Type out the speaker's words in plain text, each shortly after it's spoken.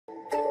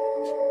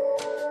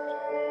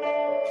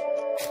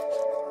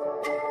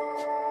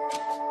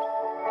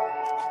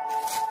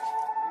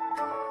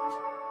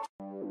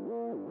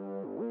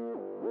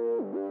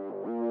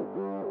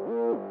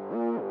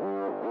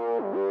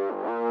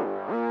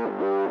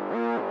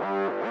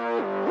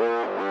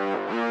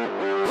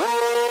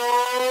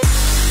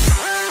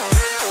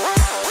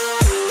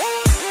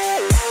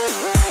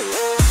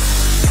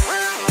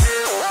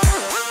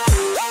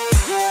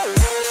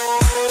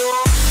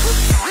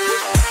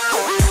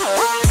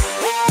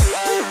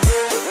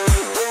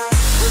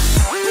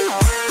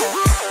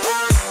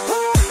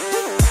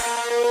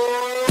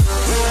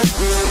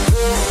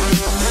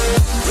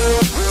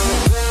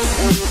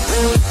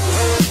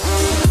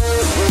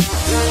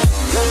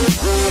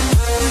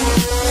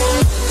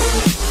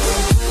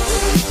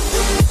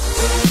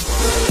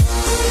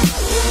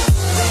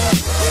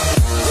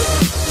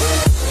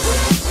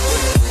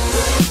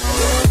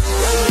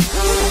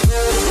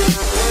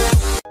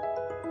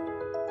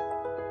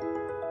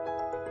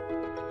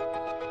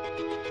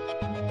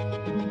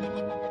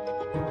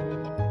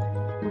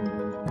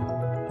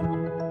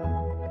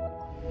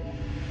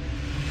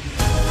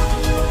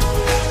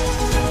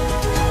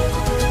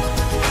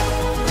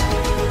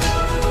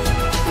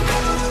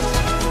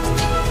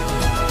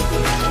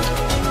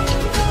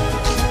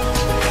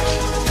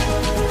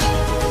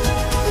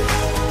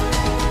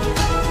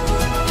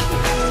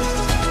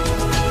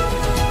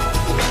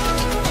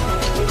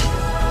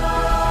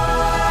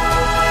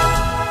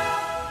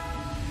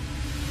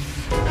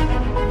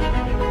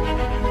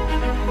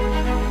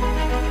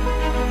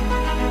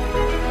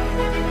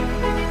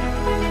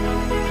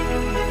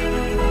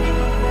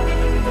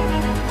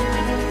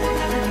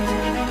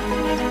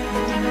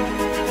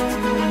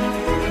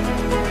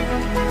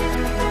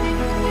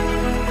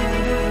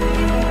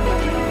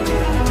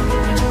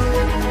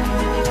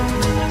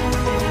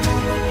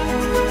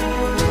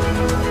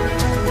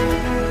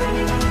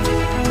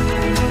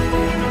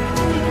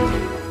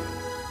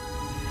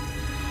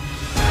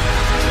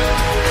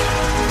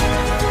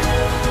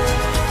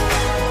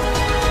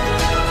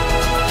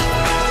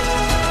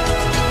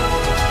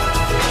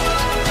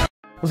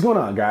What's going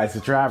on, guys?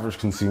 It's your average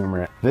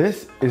consumer.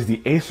 This is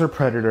the Acer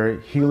Predator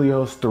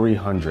Helios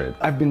 300.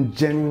 I've been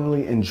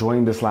genuinely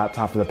enjoying this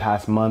laptop for the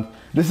past month.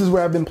 This is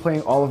where I've been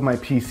playing all of my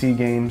PC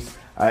games,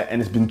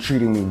 and it's been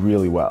treating me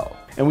really well.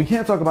 And we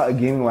can't talk about a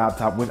gaming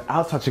laptop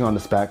without touching on the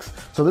specs.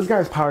 So this guy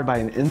is powered by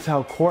an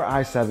Intel Core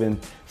i7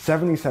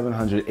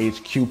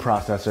 7700HQ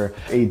processor,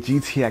 a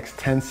GTX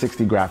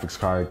 1060 graphics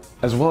card,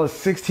 as well as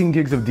 16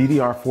 gigs of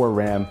DDR4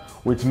 RAM,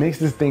 which makes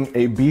this thing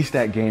a beast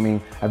at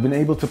gaming. I've been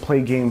able to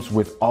play games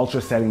with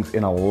ultra settings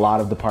in a lot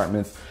of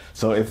departments,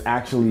 so it's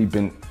actually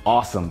been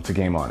awesome to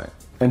game on it.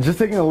 And just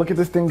taking a look at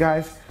this thing,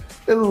 guys,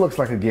 it looks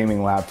like a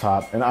gaming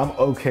laptop, and I'm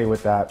okay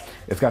with that.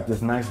 It's got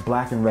this nice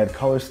black and red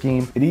color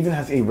scheme. It even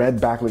has a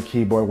red backlit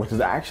keyboard, which is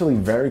actually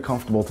very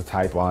comfortable to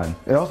type on.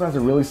 It also has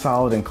a really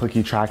solid and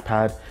clicky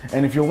trackpad.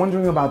 And if you're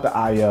wondering about the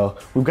I/O,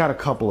 we've got a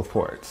couple of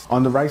ports.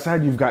 On the right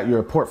side, you've got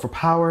your port for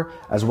power,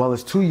 as well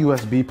as 2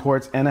 USB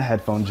ports and a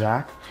headphone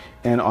jack.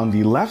 And on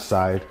the left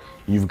side,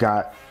 you've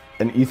got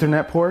an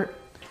Ethernet port,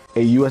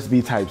 a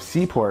USB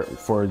Type-C port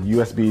for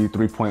USB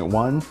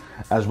 3.1,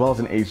 as well as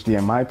an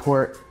HDMI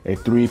port, a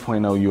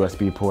 3.0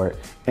 USB port,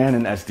 and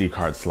an SD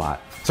card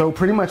slot. So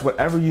pretty much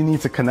whatever you need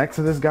to connect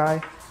to this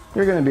guy,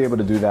 you're gonna be able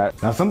to do that.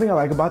 Now, something I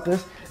like about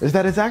this is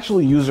that it's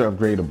actually user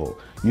upgradable.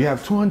 You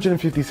have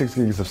 256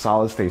 gigs of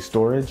solid state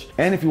storage,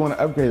 and if you want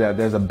to upgrade that,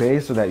 there's a bay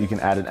so that you can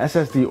add an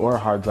SSD or a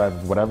hard drive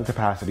of whatever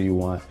capacity you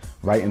want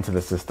right into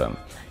the system.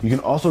 You can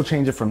also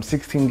change it from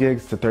 16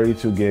 gigs to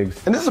 32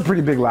 gigs. And this is a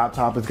pretty big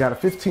laptop. It's got a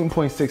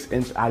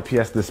 15.6-inch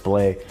IPS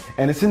display,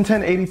 and it's in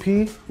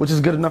 1080p, which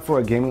is good enough for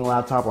a gaming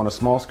laptop on a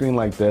small screen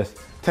like this.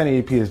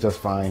 1080p is just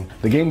fine.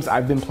 The games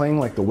I've been playing,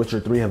 like The Witcher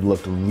 3, have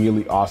looked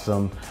really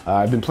awesome.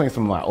 I've been playing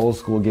some of my old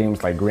school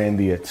games like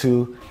Grandia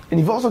 2. And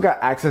you've also got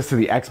access to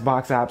the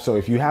Xbox app, so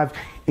if you have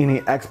any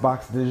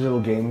Xbox digital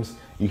games,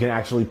 you can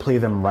actually play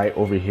them right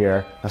over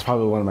here. That's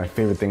probably one of my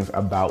favorite things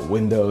about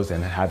Windows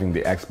and having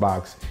the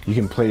Xbox. You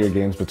can play your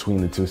games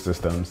between the two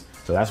systems,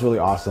 so that's really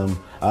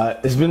awesome.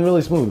 It's been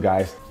really smooth,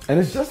 guys. And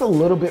it's just a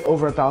little bit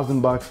over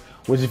 $1,000,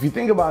 which if you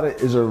think about it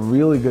is a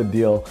really good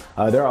deal.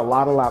 There are a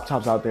lot of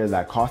laptops out there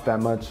that cost that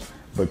much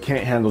but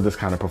can't handle this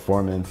kind of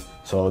performance.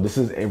 So this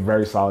is a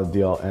very solid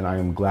deal, and I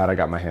am glad I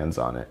got my hands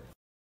on it.